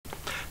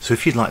So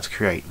if you'd like to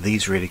create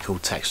these really cool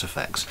text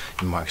effects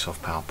in Microsoft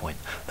PowerPoint,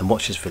 then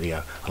watch this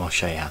video and I'll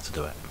show you how to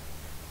do it.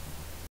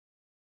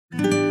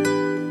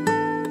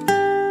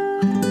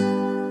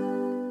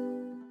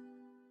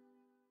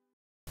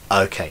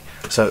 Okay,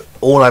 so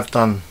all I've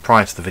done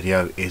prior to the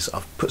video is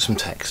I've put some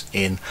text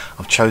in.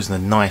 I've chosen a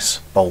nice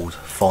bold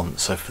font.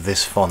 So for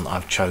this font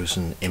I've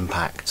chosen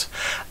Impact,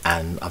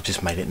 and I've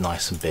just made it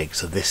nice and big.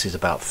 So this is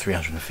about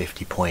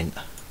 350 point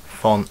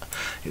font.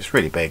 It's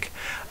really big,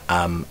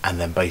 and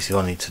then basically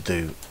all I need to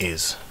do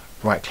is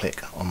right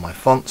click on my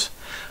font.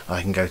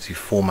 I can go to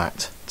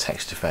Format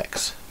Text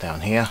Effects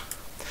down here,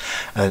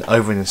 and then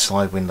over in the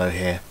slide window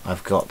here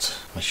I've got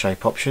my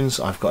shape options.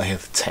 I've got here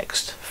the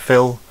text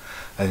fill,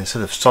 and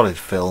instead of solid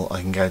fill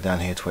I can go down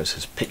here to where it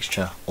says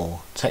picture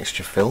or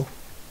texture fill.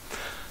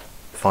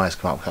 Fire's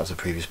come up, that was the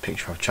previous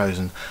picture I've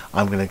chosen.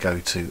 I'm going to go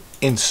to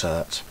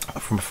insert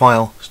from a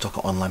file, stock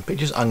or online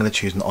pictures. I'm going to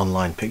choose an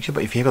online picture,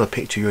 but if you've got a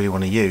picture you really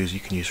want to use, you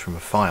can use from a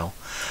file.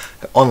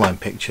 Online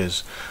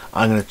pictures,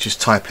 I'm going to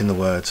just type in the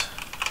word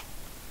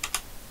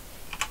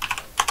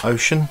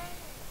ocean.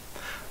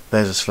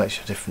 There's a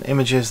selection of different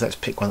images. Let's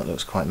pick one that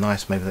looks quite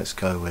nice. Maybe let's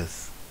go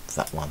with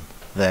that one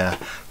there.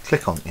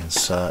 Click on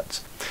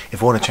insert.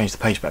 If I want to change the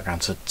page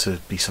background to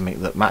be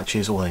something that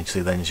matches, all I need to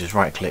do then is just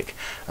right click.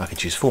 I can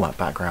choose format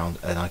background,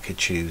 and I could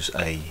choose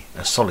a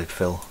solid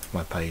fill for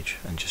my page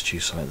and just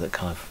choose something that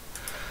kind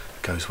of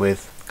goes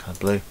with, kind of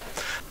blue.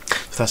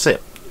 So that's it.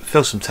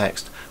 Fill some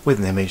text with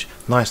an image,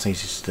 nice and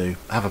easy to do.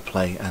 Have a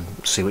play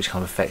and see which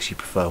kind of effects you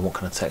prefer and what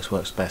kind of text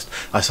works best.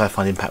 I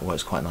find Impact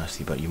works quite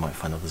nicely, but you might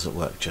find others that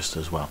work just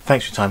as well.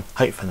 Thanks for your time.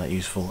 Hope you found that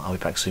useful. I'll be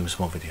back soon with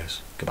some more videos.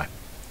 Goodbye.